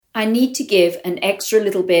I need to give an extra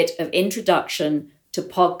little bit of introduction to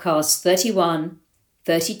podcasts 31,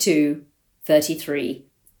 32, 33,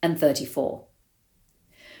 and 34.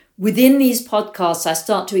 Within these podcasts, I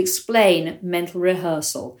start to explain mental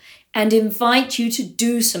rehearsal and invite you to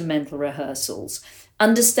do some mental rehearsals,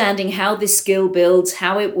 understanding how this skill builds,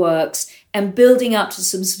 how it works, and building up to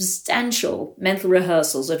some substantial mental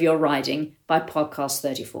rehearsals of your writing by podcast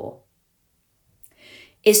 34.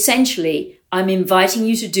 Essentially, I'm inviting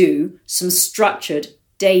you to do some structured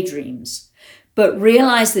daydreams, but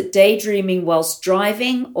realize that daydreaming whilst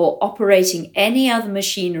driving or operating any other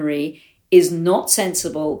machinery is not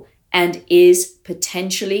sensible and is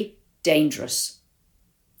potentially dangerous.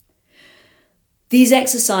 These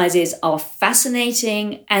exercises are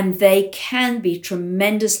fascinating and they can be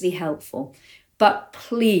tremendously helpful, but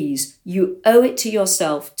please, you owe it to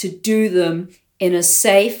yourself to do them in a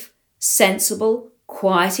safe, sensible,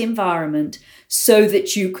 quiet environment so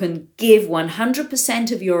that you can give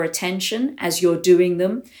 100% of your attention as you're doing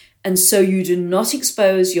them, and so you do not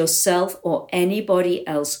expose yourself or anybody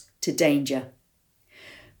else to danger.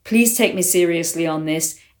 Please take me seriously on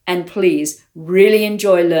this, and please really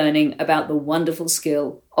enjoy learning about the wonderful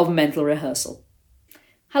skill of mental rehearsal.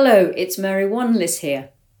 Hello, it's Mary Wanless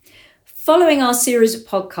here. Following our series of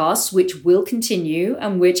podcasts, which will continue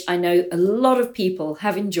and which I know a lot of people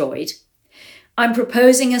have enjoyed, I'm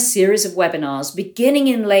proposing a series of webinars beginning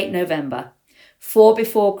in late November, 4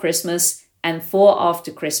 before Christmas and 4 after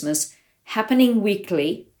Christmas, happening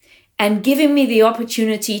weekly and giving me the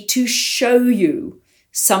opportunity to show you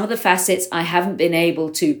some of the facets I haven't been able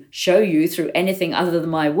to show you through anything other than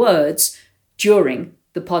my words during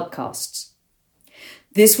the podcasts.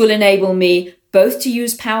 This will enable me both to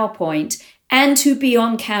use PowerPoint and to be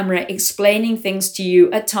on camera explaining things to you,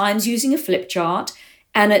 at times using a flip chart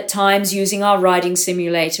and at times using our riding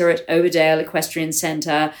simulator at Overdale Equestrian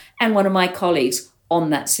Centre and one of my colleagues on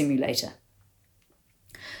that simulator.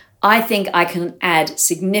 I think I can add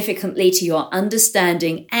significantly to your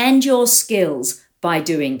understanding and your skills by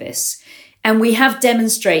doing this. And we have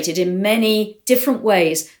demonstrated in many different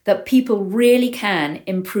ways that people really can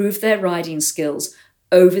improve their riding skills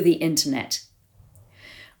over the internet.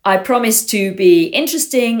 I promise to be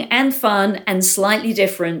interesting and fun and slightly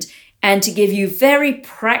different, and to give you very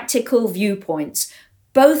practical viewpoints,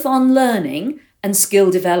 both on learning and skill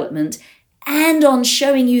development, and on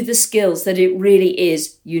showing you the skills that it really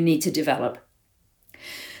is you need to develop.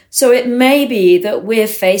 So it may be that we're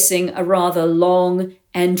facing a rather long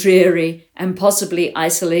and dreary and possibly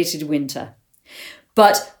isolated winter.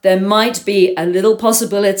 But there might be a little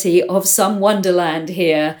possibility of some wonderland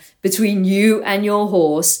here between you and your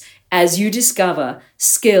horse as you discover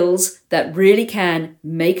skills that really can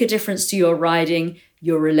make a difference to your riding,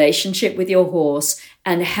 your relationship with your horse,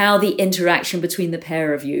 and how the interaction between the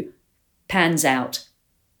pair of you pans out.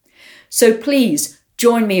 So please,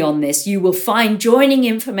 join me on this. You will find joining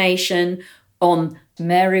information on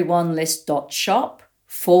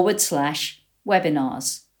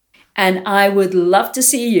maryoneList.shop/webinars. And I would love to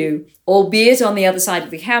see you, albeit on the other side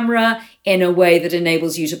of the camera, in a way that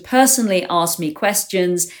enables you to personally ask me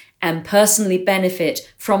questions and personally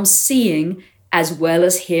benefit from seeing as well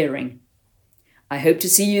as hearing. I hope to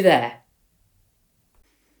see you there.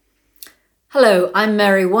 Hello, I'm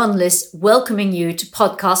Mary Wanless, welcoming you to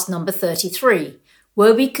podcast number 33.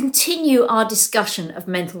 Where we continue our discussion of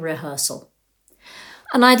mental rehearsal.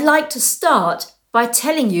 And I'd like to start by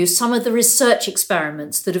telling you some of the research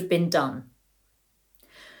experiments that have been done.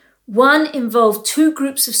 One involved 2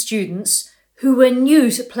 groups of students who were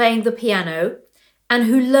new to playing the piano and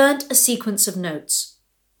who learnt a sequence of notes.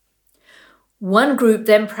 One group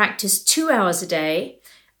then practiced 2 hours a day,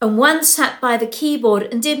 and one sat by the keyboard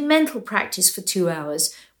and did mental practice for 2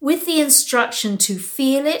 hours with the instruction to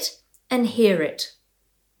feel it and hear it.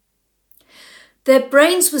 Their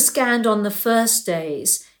brains were scanned on the first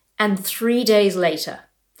days and 3 days later,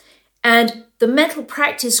 and the mental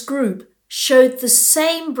practice group showed the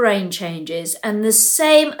same brain changes and the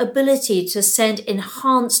same ability to send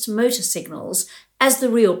enhanced motor signals as the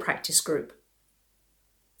real practice group.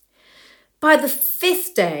 By the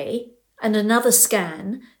 5th day and another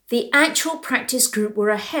scan, the actual practice group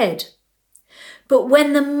were ahead. But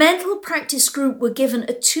when the mental practice group were given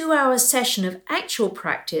a 2-hour session of actual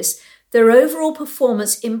practice, their overall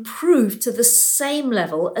performance improved to the same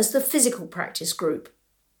level as the physical practice group.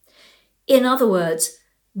 In other words,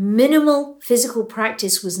 minimal physical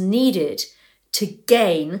practice was needed to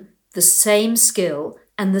gain the same skill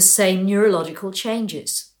and the same neurological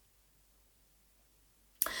changes.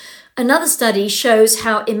 Another study shows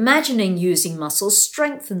how imagining using muscles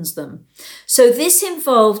strengthens them. So this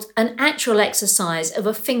involved an actual exercise of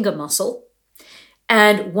a finger muscle,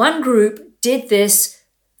 and one group did this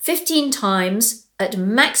 15 times at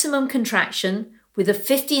maximum contraction with a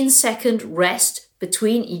 15-second rest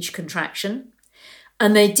between each contraction,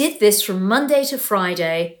 and they did this from Monday to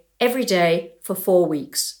Friday every day for 4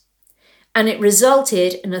 weeks, and it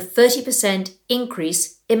resulted in a 30%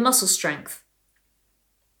 increase in muscle strength.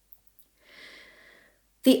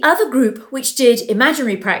 The other group, which did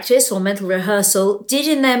imaginary practice or mental rehearsal, did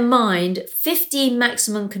in their mind 15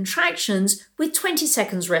 maximum contractions with 20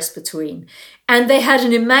 seconds rest between. And they had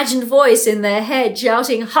an imagined voice in their head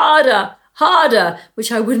shouting, "Harder, harder,"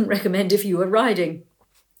 which I wouldn't recommend if you were riding.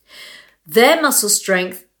 Their muscle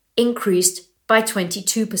strength increased by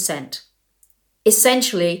 22%.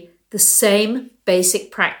 Essentially, the same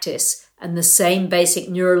basic practice and the same basic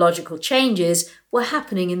neurological changes were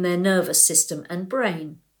happening in their nervous system and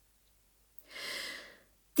brain.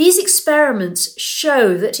 These experiments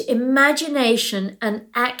show that imagination and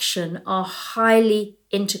action are highly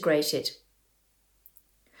integrated.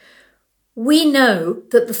 We know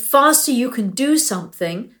that the faster you can do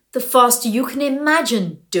something, the faster you can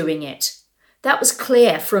imagine doing it. That was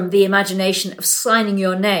clear from the imagination of signing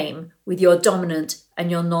your name with your dominant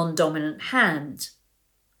and your non-dominant hand.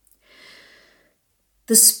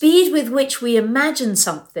 The speed with which we imagine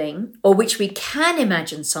something, or which we can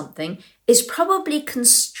imagine something, is probably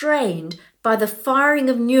constrained by the firing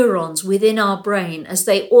of neurons within our brain as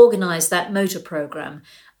they organise that motor program.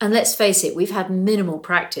 And let's face it, we've had minimal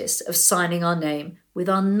practice of signing our name with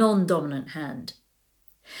our non-dominant hand.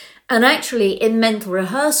 And actually, in mental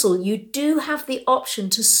rehearsal, you do have the option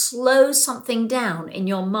to slow something down in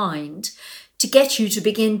your mind to get you to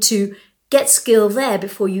begin to get skill there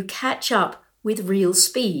before you catch up with real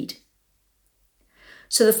speed.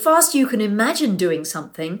 So the faster you can imagine doing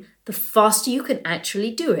something, the faster you can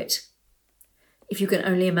actually do it. If you can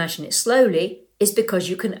only imagine it slowly, it's because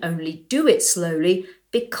you can only do it slowly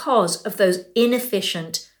because of those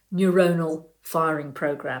inefficient neuronal firing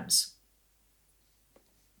programs.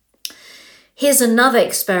 Here's another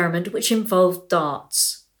experiment which involved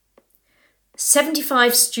darts.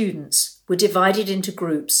 75 students were divided into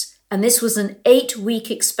groups, and this was an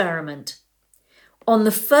 8-week experiment. On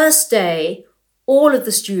the first day, all of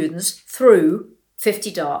the students threw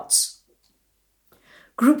 50 darts.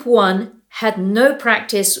 Group 1 had no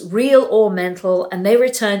practice, real or mental, and they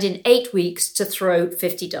returned in 8 weeks to throw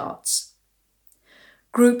 50 darts.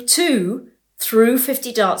 Group 2 threw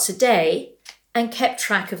 50 darts a day and kept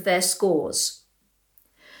track of their scores.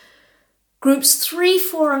 Groups 3,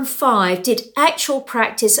 4 and 5 did actual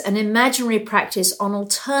practice and imaginary practice on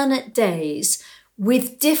alternate days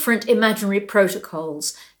with different imaginary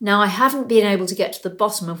protocols. Now, I haven't been able to get to the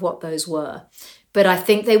bottom of what those were, but I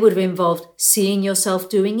think they would have involved seeing yourself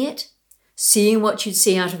doing it, seeing what you'd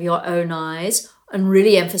see out of your own eyes, and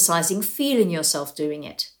really emphasizing feeling yourself doing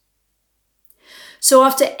it. So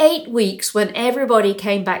after 8 weeks, when everybody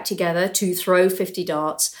came back together to throw 50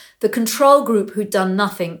 darts, the control group who'd done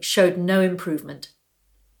nothing showed no improvement.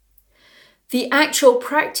 The actual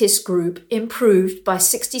practice group improved by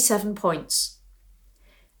 67 points.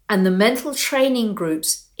 And the mental training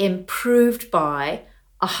groups improved by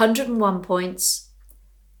 101 points,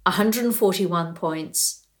 141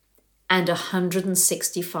 points, and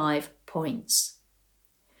 165 points.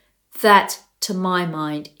 That, to my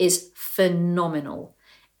mind, is phenomenal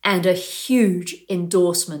and a huge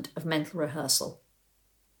endorsement of mental rehearsal.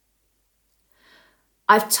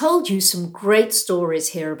 I've told you some great stories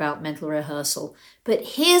here about mental rehearsal, but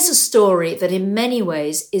here's a story that in many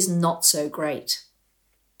ways is not so great.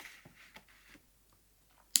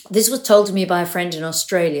 This was told to me by a friend in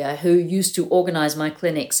Australia who used to organise my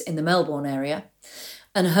clinics in the Melbourne area,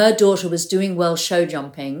 and her daughter was doing well show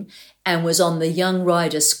jumping and was on the young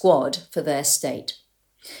rider squad for their state.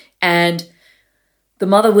 And the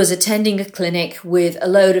mother was attending a clinic with a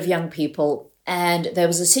load of young people, and there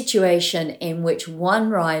was a situation in which one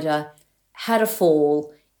rider had a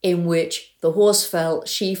fall in which the horse fell,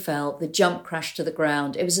 she fell, the jump crashed to the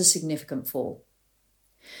ground. It was a significant fall.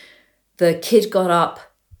 The kid got up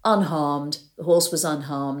unharmed, the horse was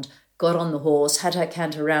unharmed, got on the horse, had her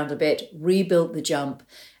canter around a bit, rebuilt the jump,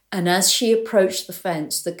 and as she approached the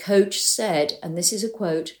fence, the coach said, and this is a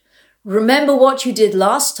quote, "Remember what you did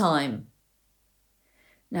last time."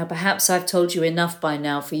 Now, perhaps I've told you enough by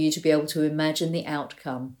now for you to be able to imagine the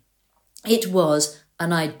outcome. It was an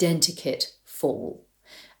identikit fall.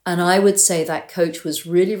 And I would say that coach was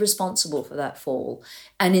really responsible for that fall.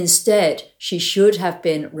 And instead, she should have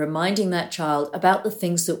been reminding that child about the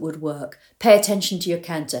things that would work. Pay attention to your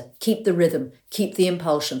canter, keep the rhythm, keep the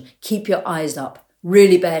impulsion, keep your eyes up,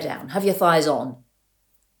 really bear down, have your thighs on.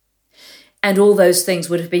 And all those things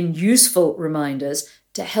would have been useful reminders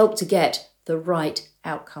to help to get the right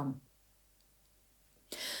outcome.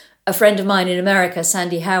 A friend of mine in America,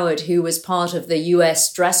 Sandy Howard, who was part of the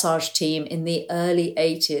US dressage team in the early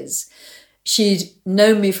 80s, she'd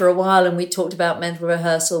known me for a while and we talked about mental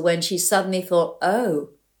rehearsal when she suddenly thought, oh,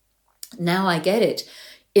 now I get it.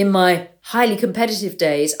 In my highly competitive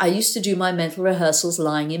days, I used to do my mental rehearsals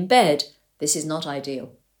lying in bed. This is not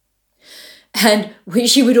ideal. And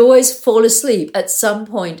she would always fall asleep at some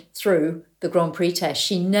point through the Grand Prix test.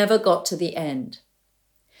 She never got to the end.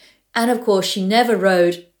 And of course, she never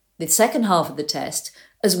rode the second half of the test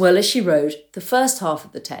as well as she rode the first half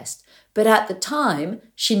of the test. But at the time,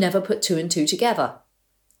 she never put 2 and 2 together.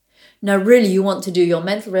 Now, really, you want to do your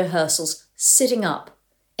mental rehearsals sitting up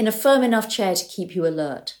in a firm enough chair to keep you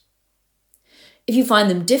alert. If you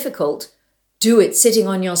find them difficult, do it sitting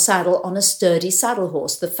on your saddle on a sturdy saddle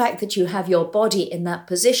horse. The fact that you have your body in that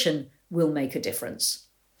position will make a difference.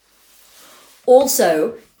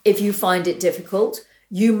 Also, if you find it difficult,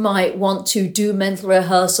 you might want to do mental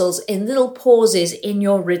rehearsals in little pauses in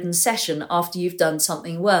your ridden session after you've done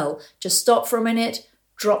something well. Just stop for a minute,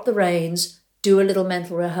 drop the reins, do a little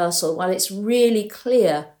mental rehearsal while it's really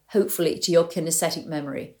clear, hopefully, to your kinesthetic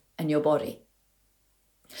memory and your body.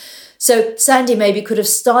 So Sandy maybe could have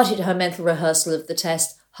started her mental rehearsal of the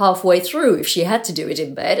test halfway through if she had to do it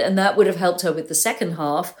in bed, and that would have helped her with the second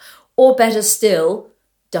half, or better still,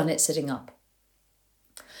 done it sitting up.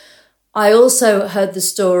 I also heard the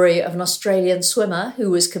story of an Australian swimmer who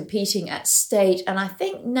was competing at state and I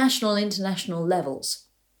think national and international levels.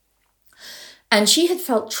 And she had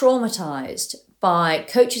felt traumatized by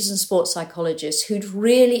coaches and sports psychologists who'd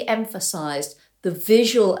really emphasized the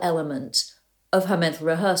visual element of her mental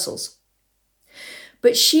rehearsals.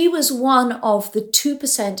 But she was one of the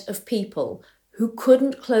 2% of people who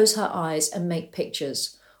couldn't close her eyes and make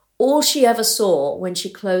pictures. All she ever saw when she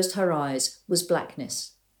closed her eyes was blackness.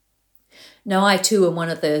 Now, I too am one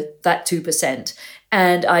of that 2%.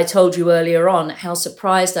 And I told you earlier on how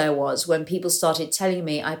surprised I was when people started telling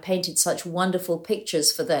me I painted such wonderful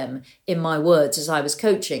pictures for them in my words as I was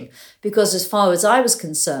coaching. Because as far as I was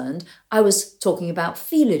concerned, I was talking about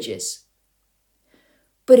feelages.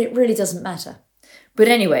 But it really doesn't matter. But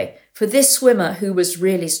anyway, for this swimmer who was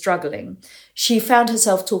really struggling, she found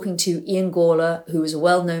herself talking to Ian Gawler, who was a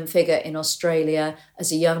well-known figure in Australia. As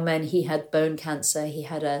a young man, he had bone cancer. He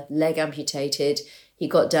had a leg amputated. He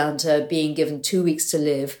got down to being given 2 weeks to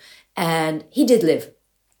live. And he did live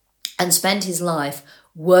and spent his life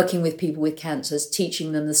working with people with cancers,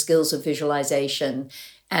 teaching them the skills of visualization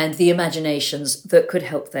and the imaginations that could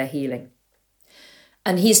help their healing.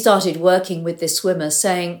 And he started working with this swimmer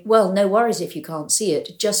saying, well, no worries if you can't see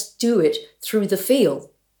it, just do it through the feel.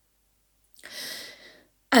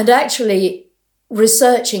 And actually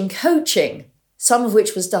researching coaching, some of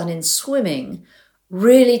which was done in swimming,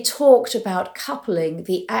 really talked about coupling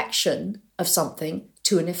the action of something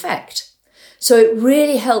to an effect. So it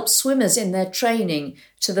really helps swimmers in their training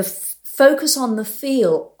to focus on the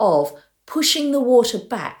feel of pushing the water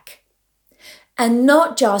back. And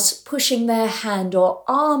not just pushing their hand or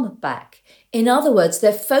arm back. In other words,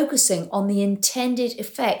 they're focusing on the intended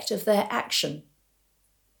effect of their action.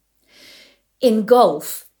 In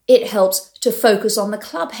golf, it helps to focus on the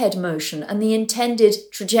club head motion and the intended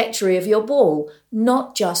trajectory of your ball,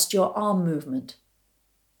 not just your arm movement.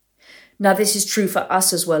 Now, this is true for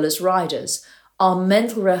us as well as riders. Our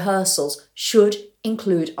mental rehearsals should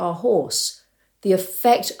include our horse, the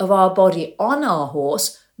effect of our body on our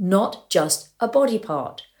horse, not just a body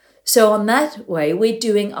part. So on that way, we're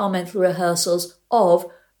doing our mental rehearsals of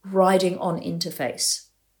riding on interface.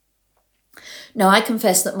 Now, I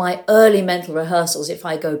confess that my early mental rehearsals, if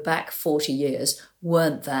I go back 40 years,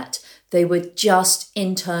 weren't that. They were just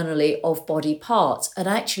internally of body parts. And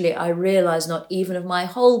actually, I realized not even of my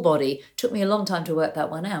whole body. It took me a long time to work that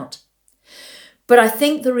one out. But I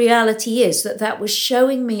think the reality is that was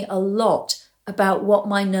showing me a lot about what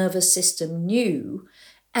my nervous system knew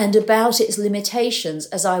and about its limitations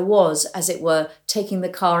as I was, as it were, taking the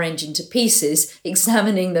car engine to pieces,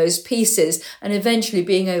 examining those pieces, and eventually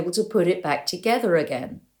being able to put it back together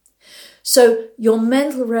again. So your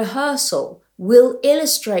mental rehearsal will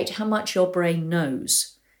illustrate how much your brain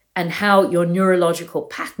knows and how your neurological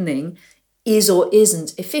patterning is or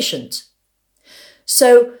isn't efficient.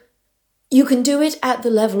 So you can do it at the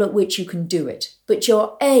level at which you can do it, but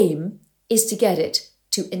your aim is to get it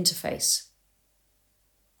to interface.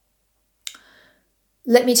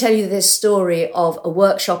 Let me tell you this story of a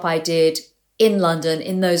workshop I did in London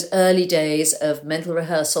in those early days of mental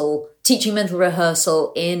rehearsal, teaching mental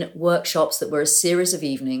rehearsal in workshops that were a series of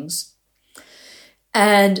evenings.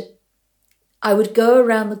 And I would go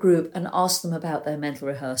around the group and ask them about their mental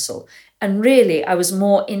rehearsal. And really, I was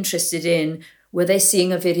more interested in, were they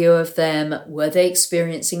seeing a video of them? Were they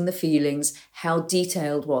experiencing the feelings? How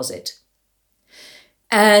detailed was it?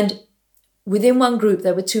 And within one group,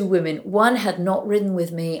 there were two women. One had not ridden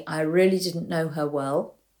with me. I really didn't know her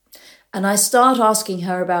well. And I start asking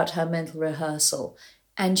her about her mental rehearsal.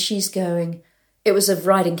 And she's going, it was a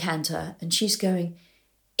riding canter. And she's going,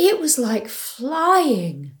 it was like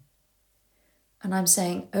flying. And I'm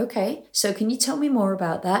saying, okay, so can you tell me more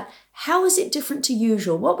about that? How is it different to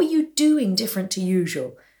usual? What were you doing different to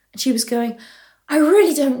usual? And she was going, I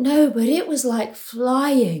really don't know, but it was like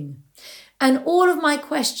flying. And all of my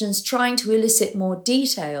questions trying to elicit more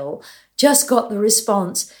detail just got the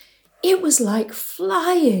response, it was like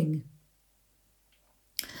flying.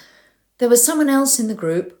 There was someone else in the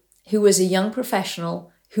group who was a young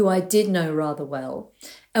professional who I did know rather well.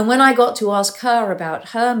 And when I got to ask her about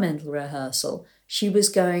her mental rehearsal, she was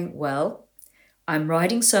going, well, I'm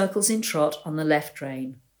riding circles in trot on the left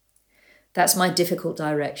rein. That's my difficult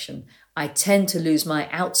direction. I tend to lose my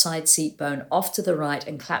outside seat bone off to the right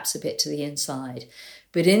and collapse a bit to the inside.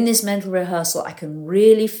 But in this mental rehearsal, I can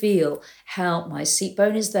really feel how my seat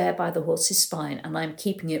bone is there by the horse's spine and I'm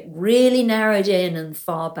keeping it really narrowed in and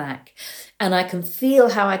far back. And I can feel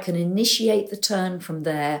how I can initiate the turn from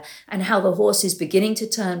there and how the horse is beginning to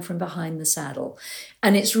turn from behind the saddle.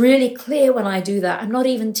 And it's really clear when I do that, I'm not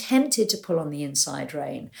even tempted to pull on the inside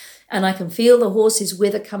rein. And I can feel the horse's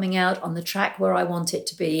wither coming out on the track where I want it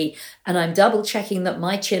to be. And I'm double checking that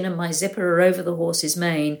my chin and my zipper are over the horse's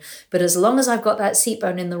mane. But as long as I've got that seat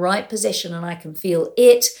bone in the right position and I can feel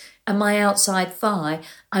it and my outside thigh,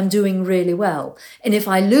 I'm doing really well. And if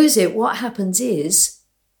I lose it, what happens is,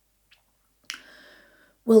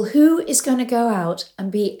 well, who is going to go out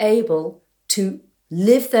and be able to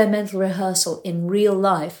live their mental rehearsal in real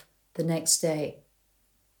life the next day?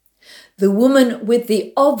 The woman with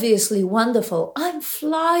the obviously wonderful, I'm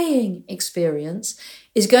flying experience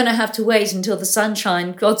is going to have to wait until the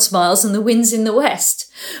sunshine, God smiles, and the wind's in the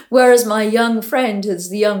west. Whereas my young friend, as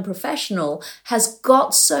the young professional, has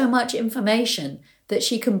got so much information that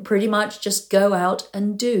she can pretty much just go out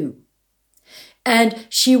and do. And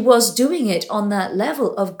she was doing it on that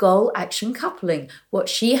level of goal-action coupling, what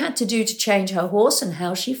she had to do to change her horse and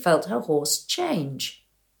how she felt her horse change.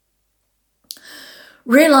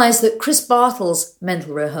 Realize that Chris Bartle's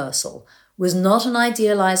mental rehearsal was not an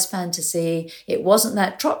idealized fantasy. It wasn't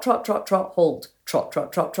that trot, trot, trot, trot, halt, trot,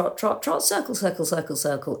 trot, trot, trot, trot, trot, circle, circle, circle,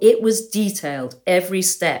 circle. It was detailed, every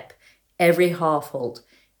step, every half halt,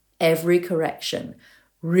 every correction,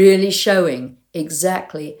 really showing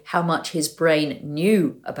exactly how much his brain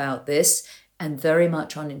knew about this and very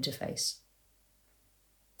much on interface.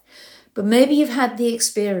 But maybe you've had the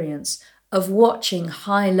experience of watching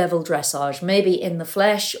high-level dressage, maybe in the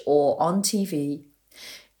flesh or on TV,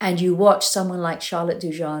 and you watch someone like Charlotte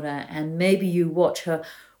Dujardin, and maybe you watch her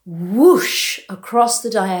whoosh across the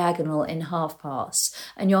diagonal in half pass,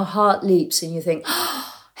 and your heart leaps and you think,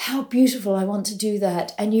 oh, how beautiful, I want to do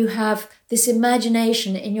that. And you have this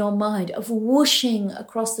imagination in your mind of whooshing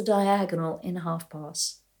across the diagonal in half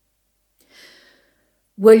pass.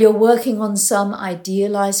 Well, you're working on some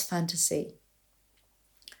idealized fantasy.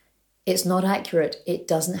 It's not accurate. It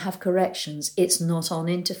doesn't have corrections. It's not on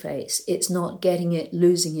interface. It's not getting it,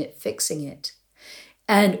 losing it, fixing it.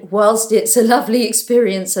 And whilst it's a lovely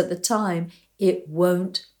experience at the time, it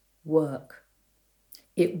won't work.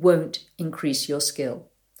 It won't increase your skill.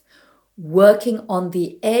 Working on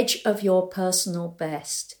the edge of your personal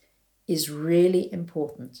best is really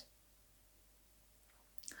important.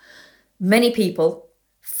 Many people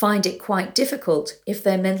find it quite difficult if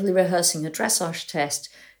they're mentally rehearsing a dressage test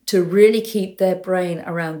to really keep their brain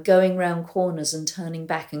around going round corners and turning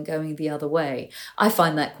back and going the other way. I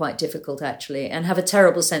find that quite difficult actually, and have a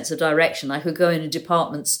terrible sense of direction. I could go in a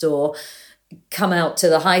department store, come out to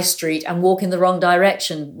the high street and walk in the wrong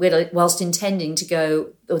direction whilst intending to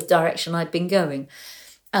go the direction I'd been going.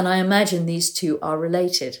 And I imagine these two are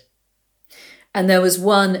related. And there was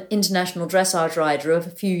one international dressage rider of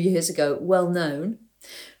a few years ago, well known,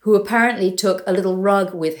 who apparently took a little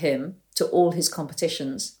rug with him to all his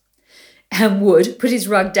competitions and would put his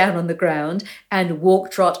rug down on the ground and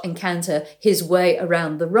walk, trot and canter his way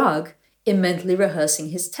around the rug in mentally rehearsing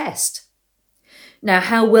his test. Now,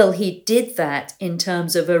 how well he did that in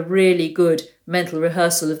terms of a really good mental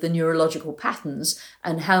rehearsal of the neurological patterns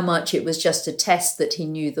and how much it was just a test that he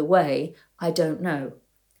knew the way, I don't know.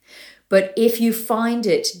 But if you find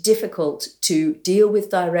it difficult to deal with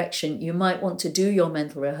direction, you might want to do your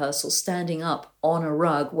mental rehearsal standing up on a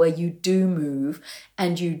rug where you do move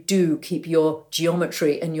and you do keep your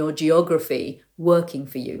geometry and your geography working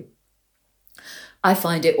for you. I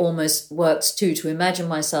find it almost works too to imagine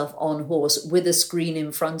myself on horse with a screen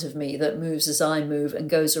in front of me that moves as I move and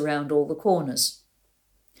goes around all the corners.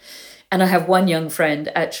 And I have one young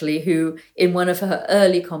friend actually who, in one of her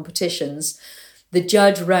early competitions, the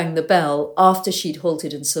judge rang the bell after she'd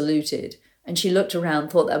halted and saluted, and she looked around,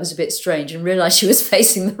 thought that was a bit strange, and realised she was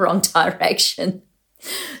facing the wrong direction.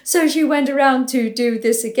 So she went around to do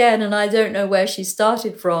this again, and I don't know where she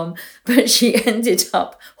started from, but she ended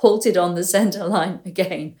up halted on the centre line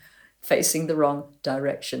again, facing the wrong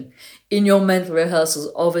direction. In your mental rehearsals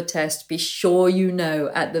of a test, be sure you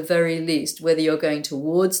know at the very least whether you're going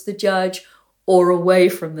towards the judge or away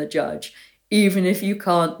from the judge, even if you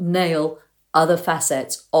can't nail other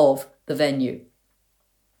facets of the venue.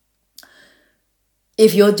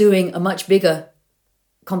 If you're doing a much bigger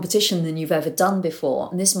competition than you've ever done before,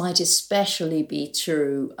 and this might especially be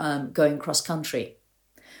true going cross country,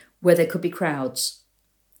 where there could be crowds,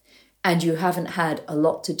 and you haven't had a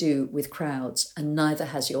lot to do with crowds, and neither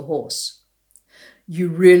has your horse. You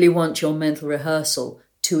really want your mental rehearsal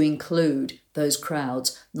to include those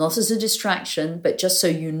crowds, not as a distraction, but just so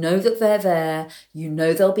you know that they're there, you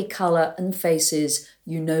know there'll be colour and faces,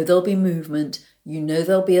 you know there'll be movement, you know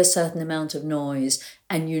there'll be a certain amount of noise,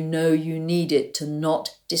 and you know you need it to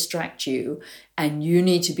not distract you, and you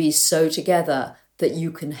need to be so together that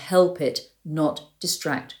you can help it not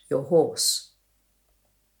distract your horse.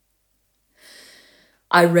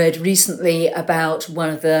 I read recently about one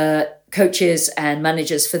of the coaches and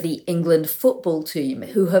managers for the England football team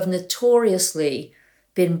who have notoriously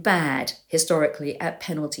been bad historically at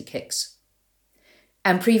penalty kicks.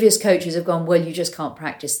 And previous coaches have gone, well, you just can't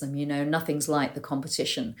practice them, you know, nothing's like the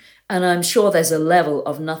competition. And I'm sure there's a level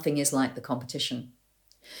of nothing is like the competition.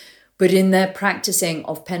 But in their practicing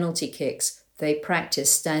of penalty kicks, they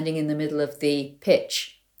practice standing in the middle of the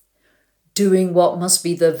pitch, doing what must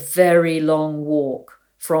be the very long walk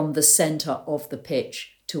from the centre of the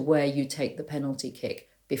pitch to where you take the penalty kick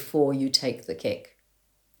before you take the kick.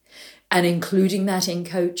 And including that in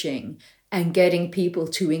coaching and getting people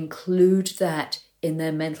to include that in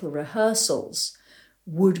their mental rehearsals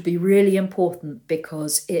would be really important,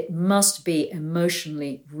 because it must be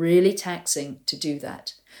emotionally really taxing to do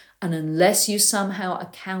that. And unless you somehow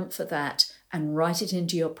account for that and write it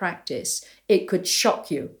into your practice, it could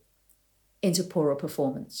shock you into poorer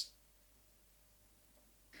performance.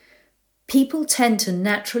 People tend to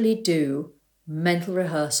naturally do mental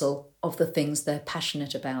rehearsal of the things they're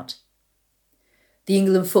passionate about. The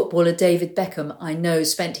England footballer David Beckham, I know,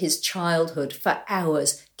 spent his childhood for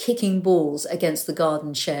hours kicking balls against the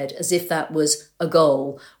garden shed as if that was a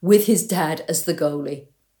goal, with his dad as the goalie.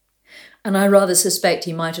 And I rather suspect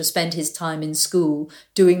he might have spent his time in school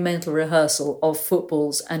doing mental rehearsal of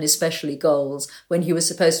footballs and especially goals when he was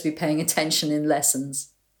supposed to be paying attention in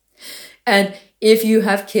lessons. And if you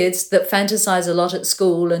have kids that fantasize a lot at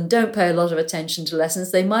school and don't pay a lot of attention to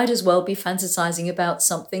lessons, they might as well be fantasizing about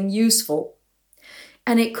something useful.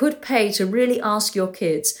 And it could pay to really ask your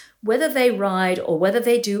kids whether they ride or whether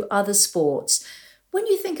they do other sports. When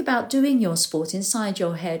you think about doing your sport inside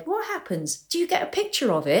your head, what happens? Do you get a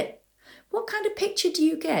picture of it? What kind of picture do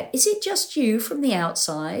you get? Is it just you from the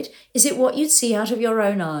outside? Is it what you'd see out of your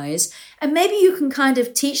own eyes? And maybe you can kind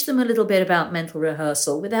of teach them a little bit about mental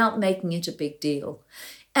rehearsal without making it a big deal.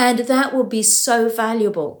 And that will be so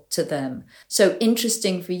valuable to them, so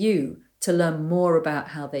interesting for you to learn more about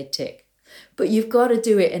how they tick. But you've got to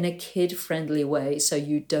do it in a kid-friendly way so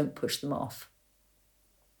you don't push them off.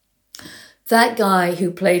 That guy who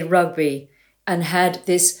played rugby and had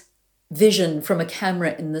this vision from a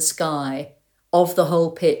camera in the sky of the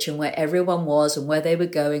whole pitch and where everyone was and where they were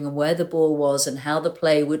going and where the ball was and how the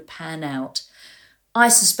play would pan out, I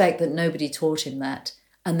suspect that nobody taught him that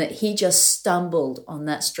and that he just stumbled on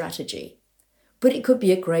that strategy. But it could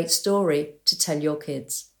be a great story to tell your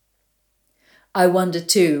kids. I wonder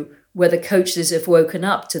too whether coaches have woken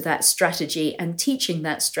up to that strategy and teaching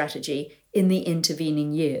that strategy in the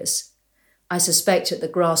intervening years. I suspect at the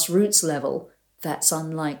grassroots level, that's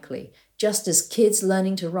unlikely, just as kids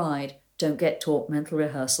learning to ride don't get taught mental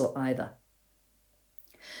rehearsal either.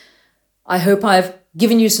 I hope I've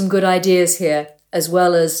given you some good ideas here, as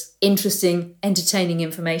well as interesting, entertaining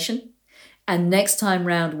information. And next time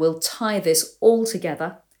round, we'll tie this all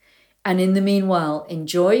together And in the meanwhile,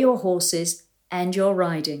 enjoy your horses and your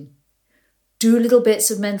riding. Do little bits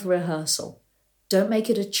of mental rehearsal. Don't make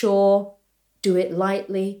it a chore. Do it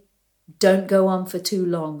lightly. Don't go on for too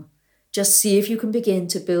long. Just see if you can begin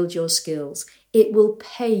to build your skills. It will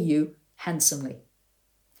pay you handsomely.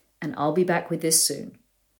 And I'll be back with this soon.